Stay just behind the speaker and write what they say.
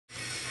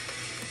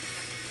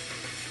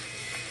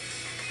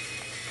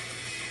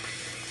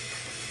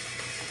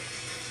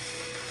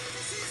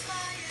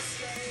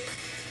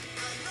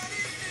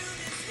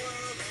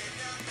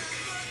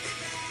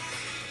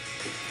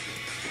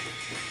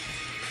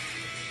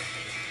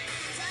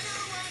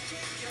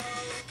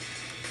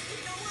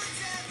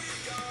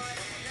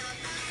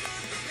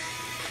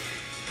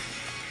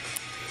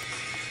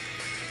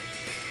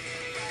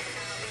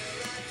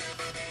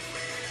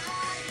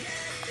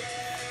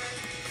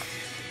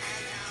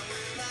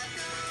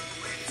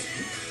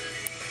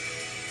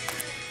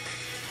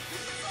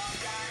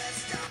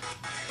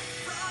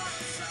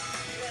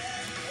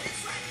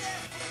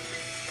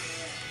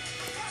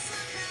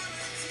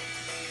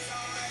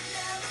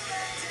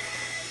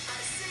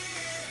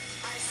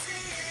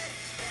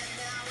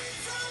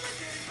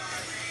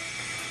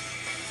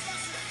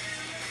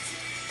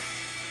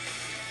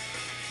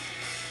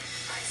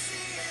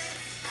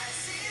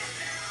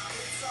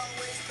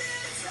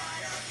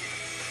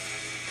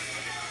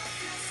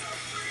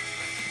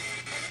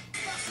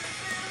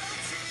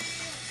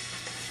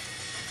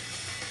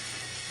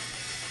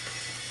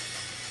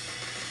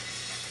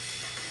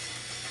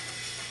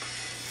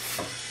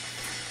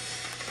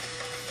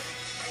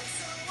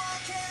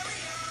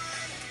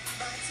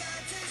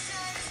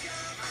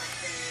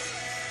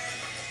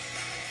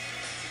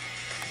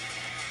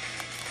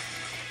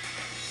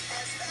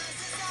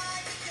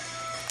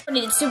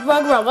It's Super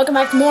Pokemon. Welcome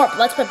back to more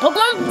Let's Play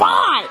Pokemon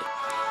Y!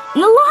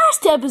 In the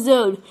last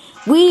episode,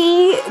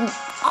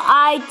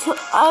 I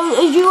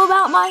told you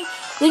about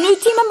the new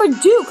team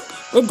member Duke,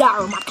 the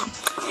Darumaka.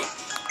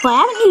 But I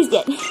haven't used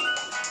it.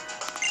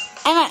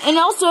 And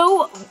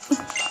also,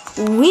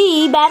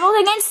 we battled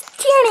against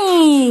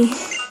Tierney.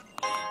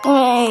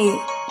 Okay.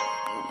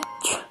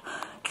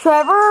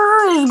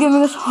 Trevor is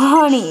giving us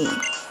honey.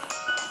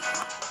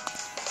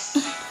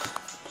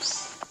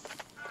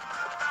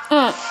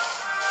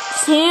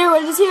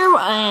 What is here?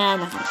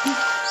 And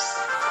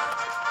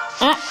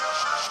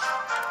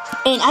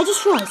I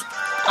just realized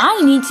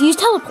I need to use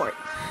teleport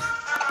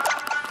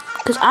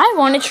because I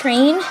want to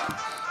train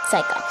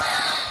Psych up.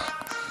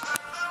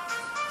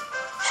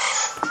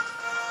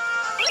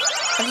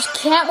 I just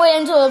can't wait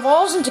until it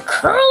evolves into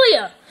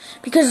Curlia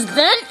because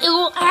then it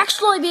will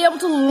actually be able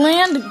to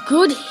land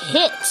good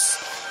hits.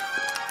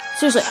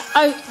 Seriously,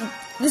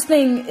 this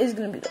thing is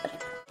gonna be good.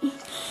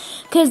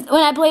 Because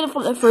when I played it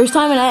for the first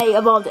time and I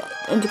evolved it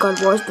into God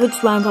of War, which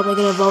is why I'm probably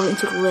going to evolve it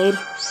into Glade.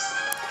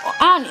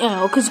 I don't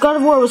know, because God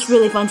of War was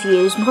really fun to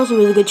use, and plus a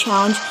really good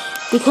challenge,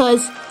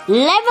 because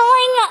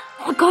leveling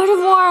God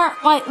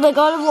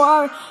of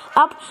War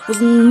up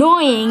was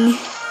annoying,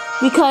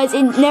 because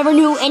it never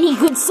knew any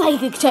good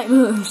Psychic type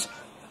moves.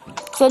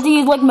 So I had to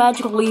use like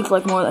Magical Leaf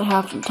like more than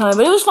half the time,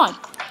 but it was fun.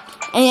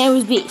 And it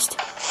was Beast,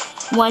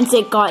 once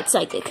it got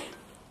Psychic.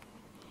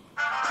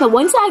 But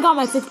once I got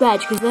my 5th badge,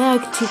 because then I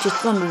could teach a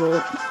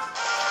Thunderbolt.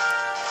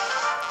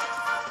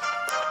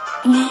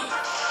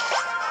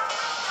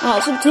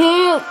 Alright, so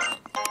here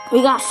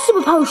we got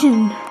Super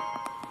Potion.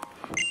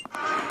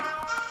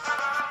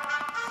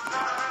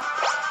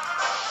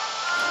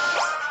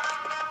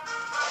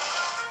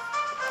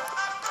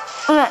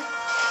 Alright,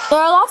 there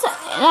are lots of.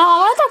 Now I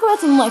want to talk about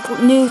some like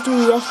new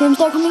 3DS games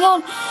that are coming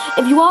out.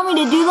 If you want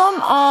me to do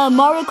them,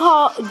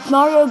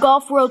 Mario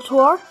Golf World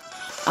Tour.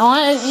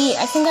 I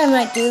think I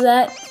might do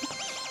that.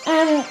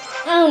 I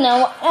don't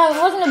know. I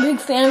wasn't a big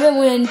fan of it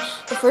when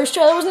the first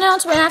trailer was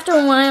announced, but after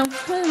a while, I'm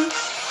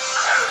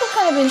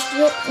kind of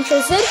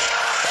interested.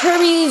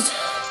 Kirby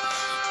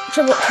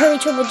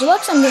Triple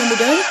Deluxe, I'm going to be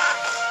doing.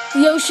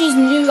 Yoshi's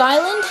New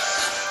Island,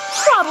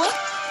 probably.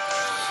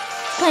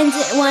 Depends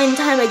one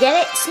time I get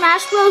it.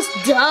 Smash Bros,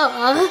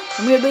 duh.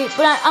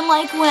 But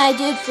unlike when I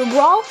did for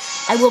Brawl,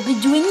 I will be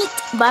doing it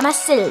by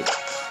myself.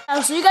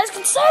 So you guys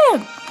can say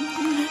it.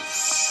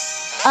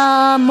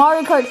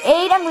 Mario Kart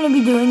 8, I'm going to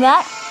be doing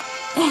that.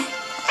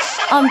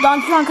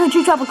 Donkey Kong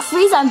Country Tropical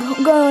Freeze, I'm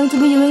going to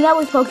be doing that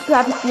with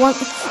PokeCrap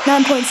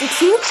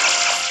 9.62.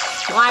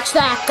 Watch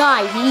that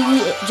guy.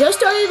 He just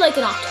started like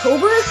in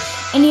October,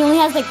 and he only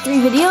has like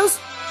 3 videos.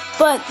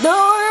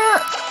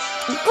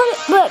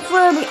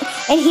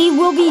 And he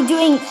will be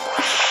doing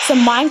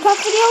some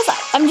Minecraft videos.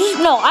 I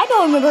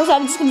know him in person.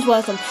 I'm just going to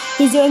spoil him.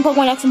 He's doing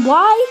Pokemon X and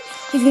Y.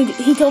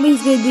 He told me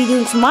he's going to be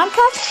doing some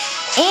Minecraft.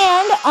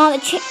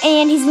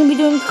 And he's going to be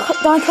doing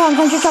Donkey Kong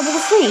Country Tropical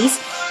Freeze.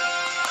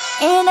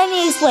 And I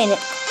need to explain it.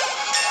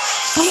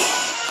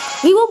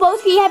 We will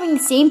both be having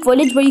the same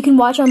footage, but you can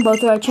watch on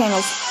both of our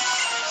channels.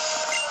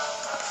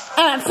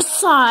 And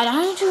Facade,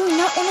 I do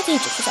not want to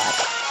teach it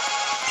Facade.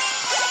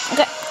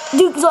 Okay,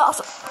 Duke is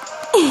awesome.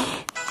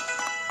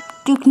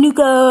 Duke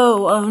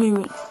Nuko.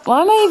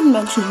 Why am I even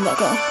mentioning that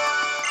guy?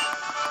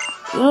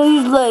 You know,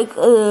 he's like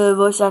a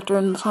voice actor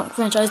in the Sonic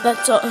franchise.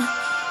 That's all.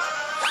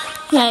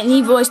 Yeah, and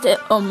he voiced it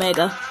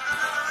Omega.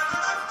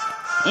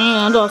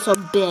 And also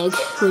Big,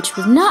 which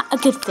was not a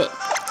good fit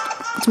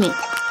to me.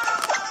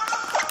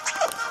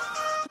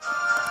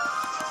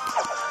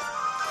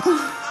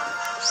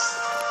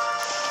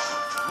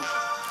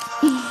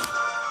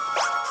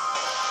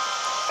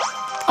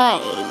 Hey,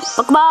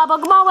 Pokemon,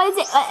 what is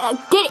it?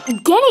 Get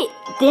it!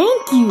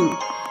 Thank you!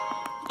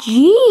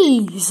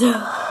 Jeez!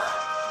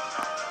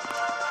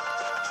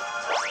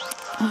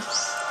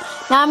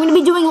 Now I'm going to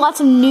be doing lots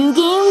of new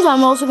games.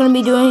 I'm also going to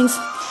be doing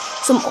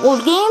some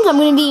old games. I'm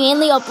going to be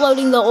mainly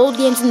uploading the old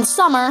games in the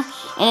summer.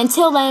 And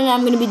until then,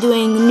 I'm going to be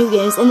doing new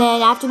games. And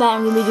then after that,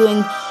 I'm going to be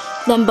doing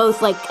them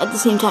both like at the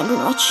same time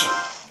pretty much.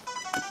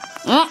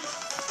 Alright.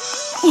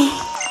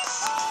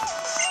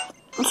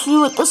 Let's see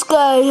what this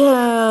guy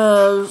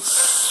has.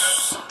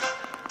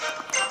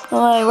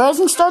 Alright,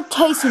 Rising Star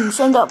Tyson,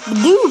 send up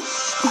Dude.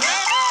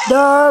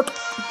 Derp.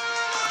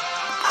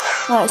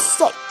 Alright,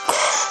 Psych.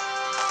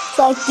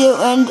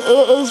 And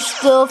it is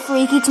still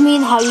freaky to me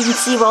how you can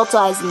see Walt's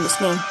eyes in this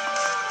game.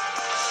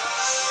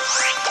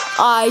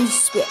 I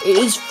swear, it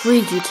is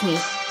freaky to me.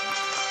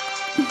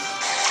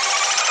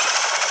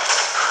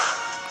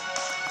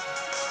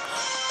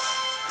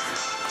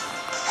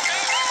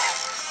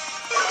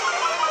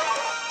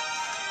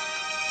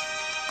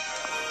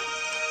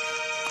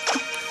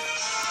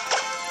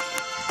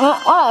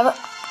 Whatever.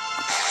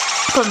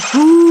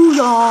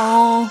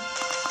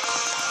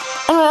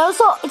 And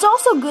it's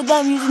also good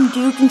that I'm using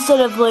Duke instead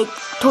of like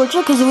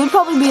Torchic, because it would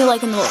probably be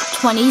like in the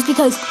 20s,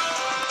 because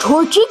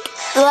Torchic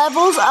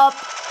levels up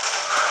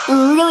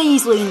really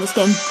easily in this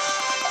game.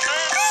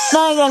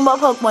 Then again, what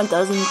Pokemon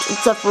doesn't,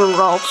 except for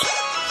Ralts.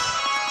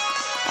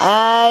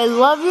 I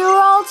love you,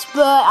 Ralts,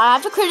 but I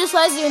have to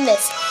criticize you in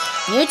this.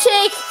 You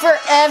take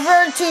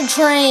forever to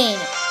train.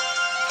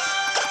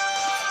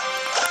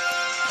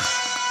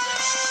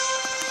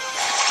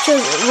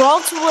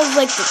 Ralts was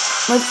like,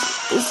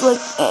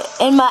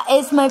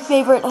 it's my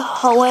favorite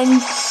Hoenn.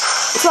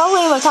 It's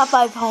probably in my top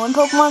 5 Hoenn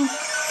Pokemon.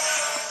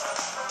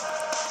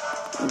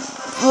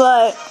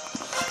 But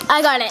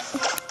I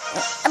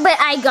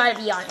gotta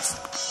be honest.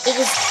 It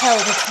is hell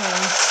to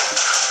train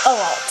a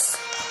Ralts.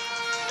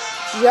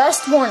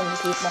 Just warning you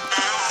people.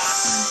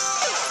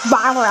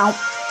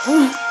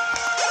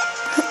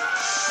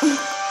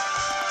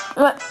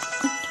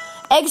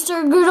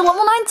 Extra grew to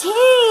level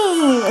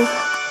 19!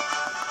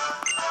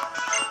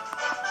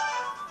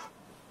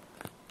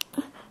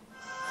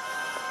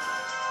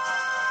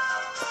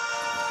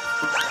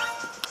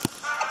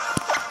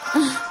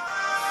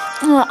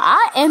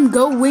 I am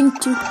going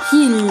to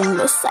heal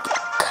the Psych.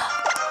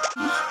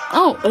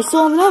 Oh, I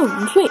still have another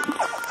one. Sweet.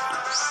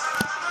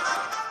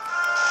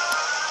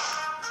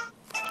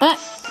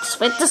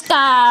 Spit this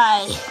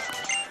guy.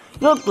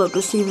 Look like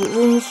a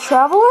season's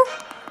traveler.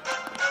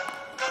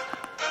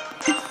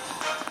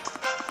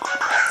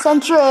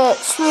 Centric,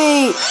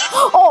 sweet.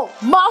 Oh,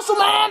 Muscle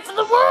Man for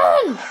the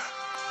win!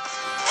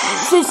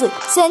 Seriously,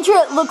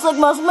 Centric looks like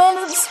Muscle Man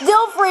and it's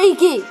still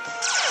freaky.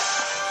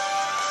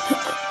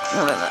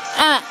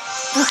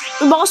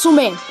 Muscle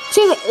Man.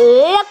 Seriously,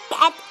 look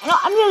at. No,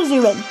 I'm gonna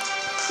zoom in.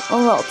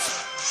 Oh,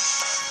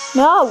 Ralts.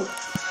 No.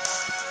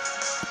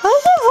 What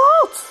is it,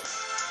 Ralts?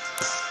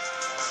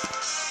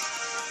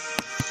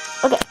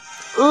 Okay,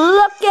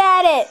 look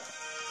at it.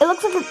 It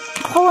looks like it's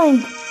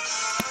pulling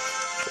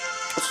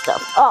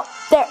stuff. Oh,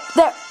 there.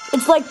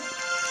 It's like,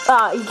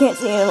 you can't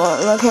see it anymore.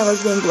 My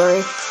camera's being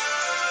blurry.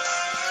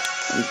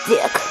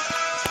 Dick.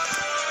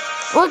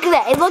 Look at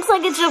that. It looks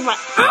like it's just like,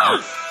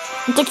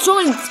 it's like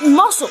showing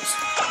muscles.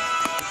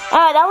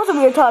 Alright, that was a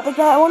weird topic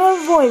that I want to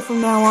avoid from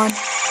now on.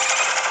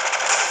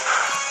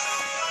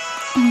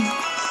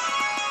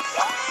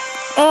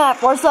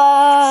 For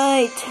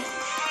Psych.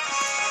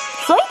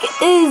 Psych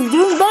is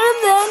doing better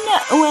than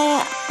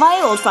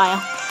my old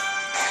file.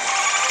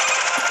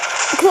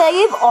 Because I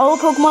gave all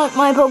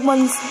my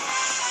Pokemon's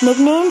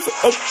nicknames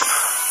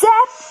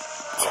except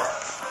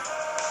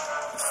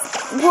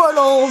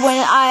Squirtle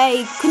when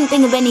I couldn't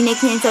think of any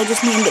nicknames, so I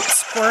just named it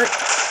Squirt.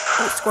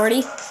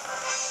 Squirty.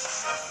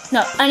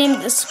 No, I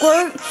named it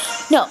Squirt.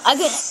 No, I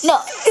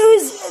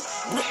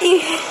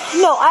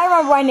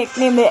remember why I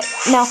nicknamed it.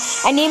 No,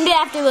 I named it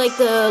after like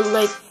the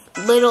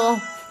little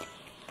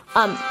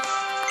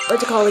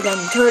what's it called again?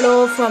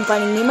 Turtle from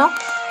Finding Nemo.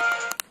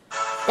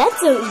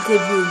 That's a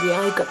good movie.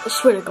 I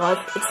swear to God,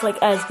 it's like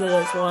as good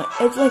as one.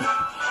 It's like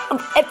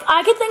if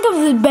I could think of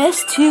the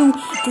best 2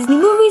 Disney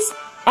movies,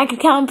 I could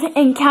count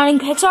and counting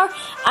Pixar.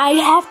 I'd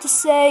have to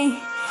say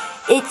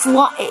it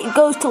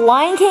goes to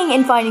Lion King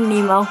and Finding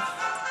Nemo.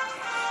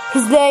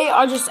 Because they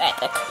are just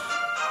epic.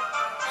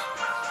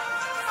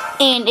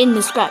 And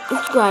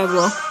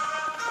indescribable.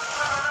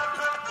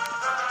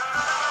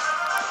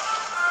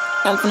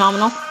 And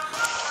phenomenal.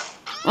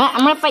 Alright,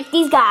 I'm gonna fight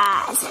these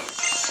guys.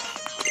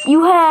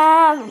 You're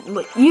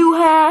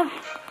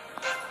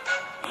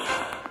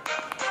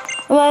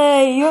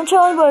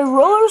challenged by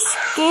Roller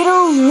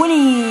Skater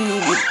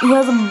Winnie. He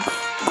has a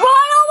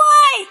run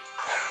away!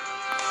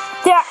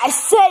 There, I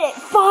said it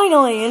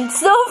finally, and it's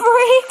so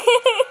freaky!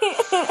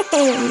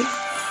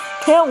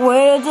 Can't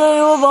wait until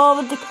you evolve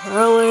into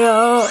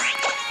Curlia.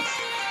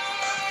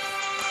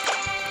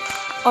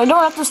 I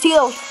don't have to see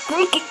those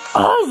freaky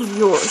eyes of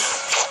yours.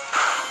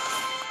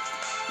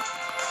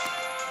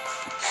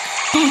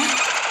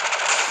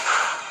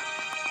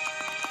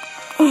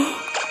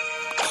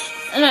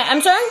 I'm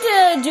starting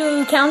to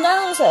do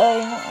countdowns, so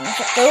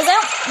check those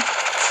out.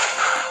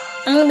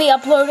 I'm gonna be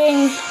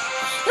uploading.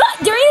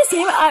 During this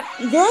game,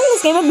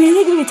 I'm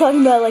really gonna be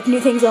talking about like new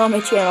things on my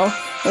channel.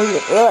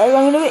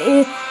 I'm gonna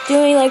be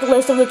doing like a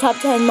list of the top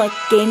 10 like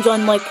games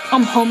on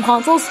home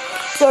consoles,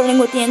 starting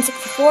with the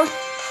N64.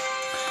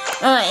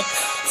 Alright,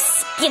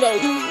 Skidoo,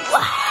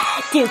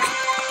 Duke,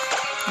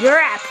 you're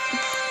up.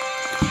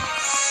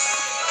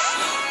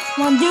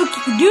 Come on, Duke,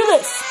 you can do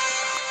this.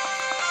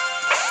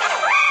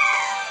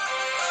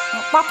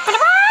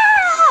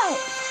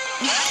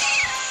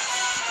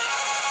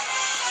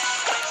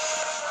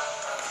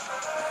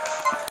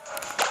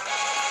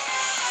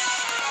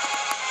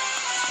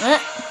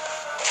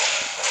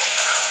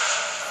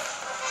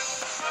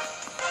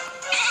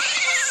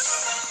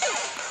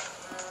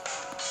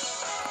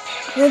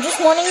 You're just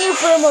warning you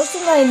for most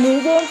of my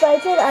new games I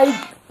said.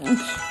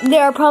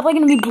 They're probably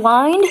going to be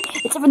blind,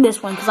 except for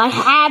this one, because I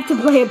have to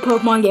play a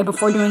Pokemon game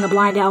before doing a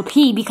blind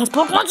LP, because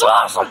Pokemon's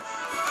awesome!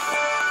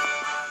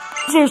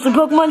 Seriously,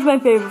 Pokemon's my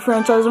favorite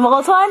franchise of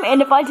all time,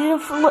 and if I did a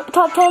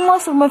top 10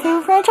 list of my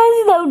favorite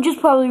franchises, that would just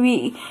probably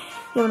be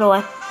given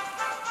away.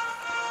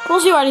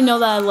 Plus, you already know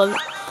that I love it.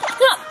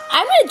 No,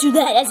 I'm going to do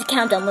that as a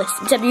countdown list,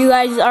 except you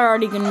guys are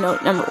already going to know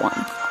number 1.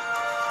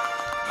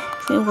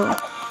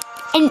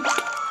 And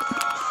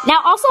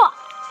now, also,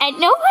 I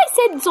know I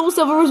said Soul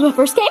Silver was my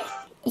first game.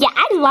 Yeah,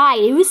 I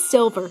lied. It was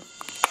Silver.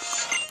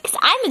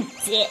 I'm a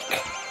dick.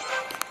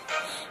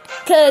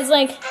 Cause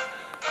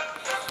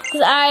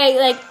I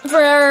like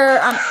for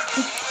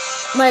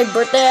my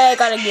birthday I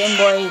got a Game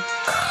Boy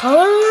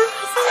Color, I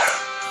think,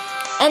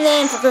 and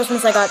then for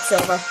Christmas I got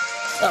silver.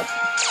 So.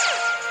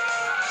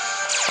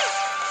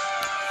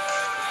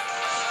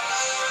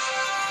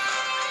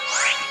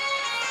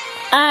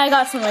 I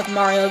got some like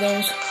Mario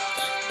games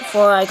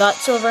before I got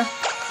silver.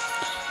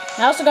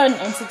 I also got an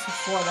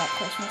N64 that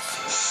Christmas.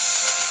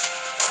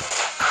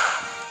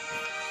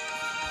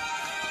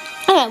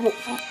 I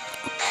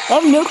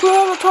have no clue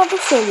how to talk to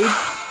Sadie.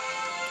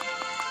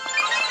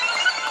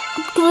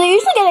 Because I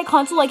usually get a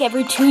console like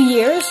every 2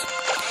 years.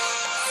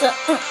 So,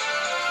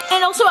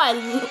 and also I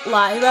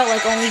lied about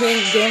like only being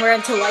a gamer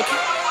until like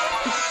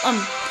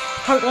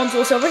Part 1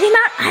 till Silver came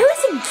out. I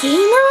was a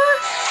gamer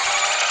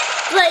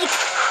like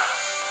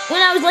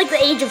when I was like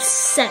the age of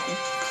 7.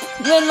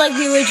 When like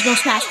the original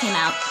Smash came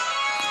out.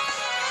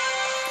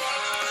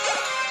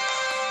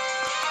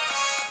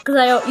 Because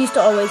I used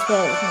to always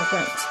play with my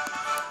friends.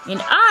 And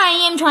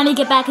I am trying to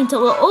get back into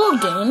the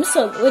old games,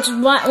 so which is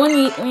one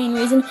main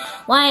reason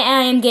why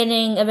I am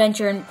getting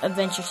Adventure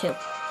 2.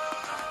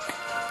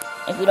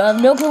 If you don't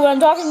have no clue what I'm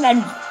talking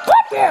about,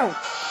 fuck you!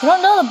 You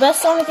don't know the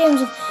best Sonic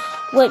games,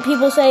 what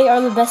people say are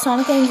the best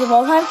Sonic games of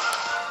all time?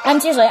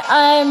 Seriously,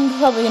 I'm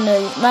probably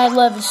gonna, my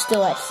love is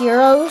still at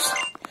Heroes,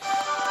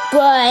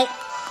 but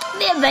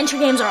the adventure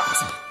games are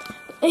awesome.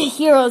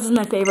 Heroes is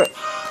my favorite.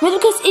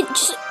 Because it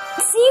just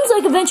seems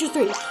like Adventure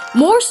 3,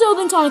 more so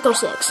than Sonic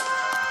 06.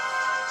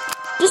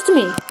 Just to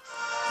me,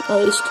 at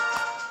least.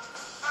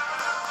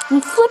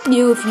 And flip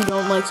you if you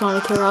don't like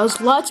Sonic Heroes.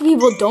 Lots of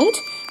people don't,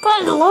 but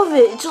I love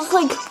it. It's just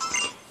like,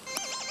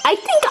 I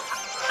think,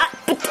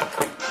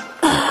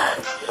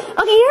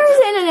 okay, here's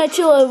in a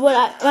nutshell of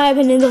what my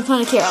opinions on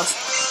Sonic Heroes.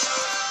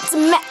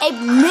 It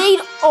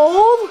made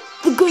all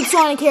the good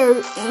Sonic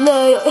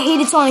the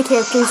hated Sonic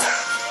characters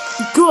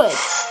good.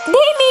 They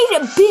made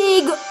it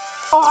big,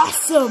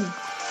 awesome.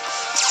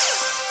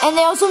 And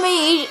they also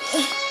made,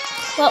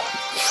 well,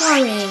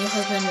 Charmy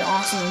has been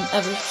awesome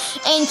ever.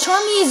 And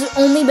Charmy has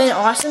only been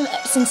awesome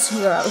since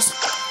Heroes.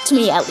 To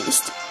me, at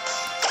least.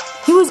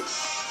 He was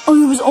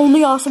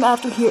only awesome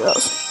after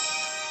Heroes.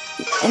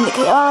 And the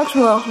Chaotix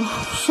were awesome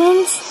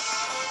since.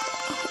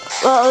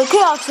 Well, the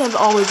Chaotix have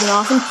always been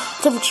awesome.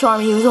 Except for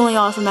Charmy, he was only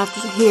awesome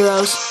after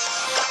Heroes.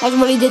 That's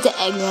what he did to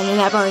Eggman in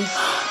that part.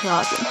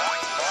 Awesome.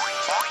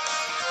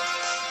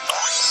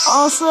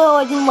 Also,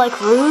 I didn't like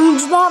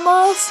Rouge that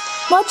much,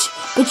 but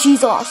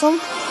she's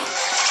awesome.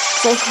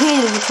 I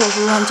hated the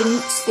treasure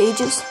hunting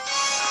stages.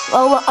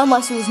 Well,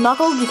 unless it was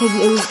Knuckles, because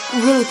it was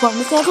really fun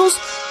with Knuckles.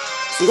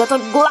 So you got to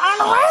glide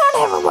around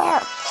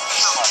everywhere.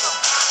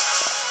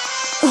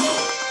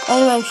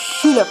 Anyway,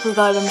 shoot up with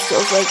items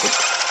skills like it.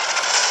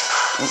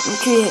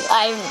 Okay,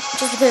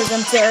 just because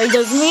I'm fairy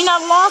doesn't mean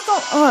I'm lost.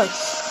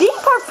 Being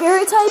part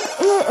fairy type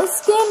in a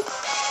skin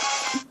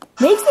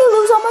makes me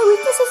lose all my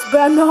weaknesses,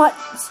 but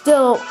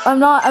I'm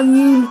not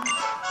immune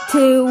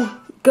to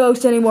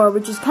ghosts anymore,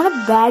 which is kind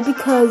of bad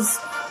because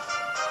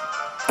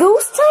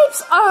ghost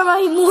types are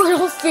my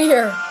mortal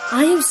fear.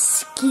 I am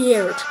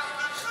scared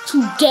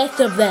to death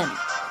of them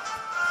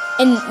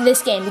in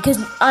this game because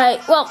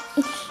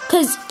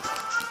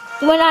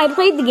when I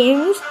played the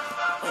games,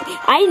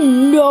 I had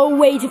no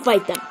way to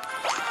fight them.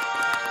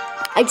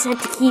 I just had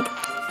to keep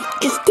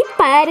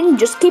fighting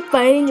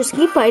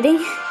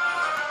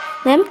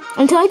them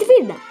until I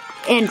defeated them.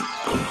 And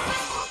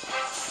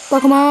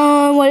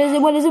Pokemon, what is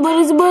that?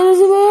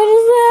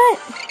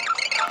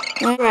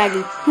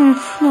 Raggy.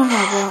 Not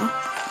that.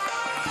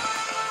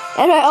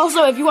 And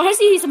also, if you want to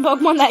see some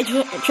Pokemon that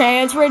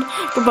transferred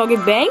from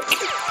Pokebank,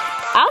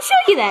 I'll show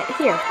you that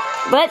here.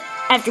 But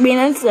after being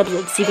on this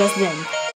episode, see you guys then.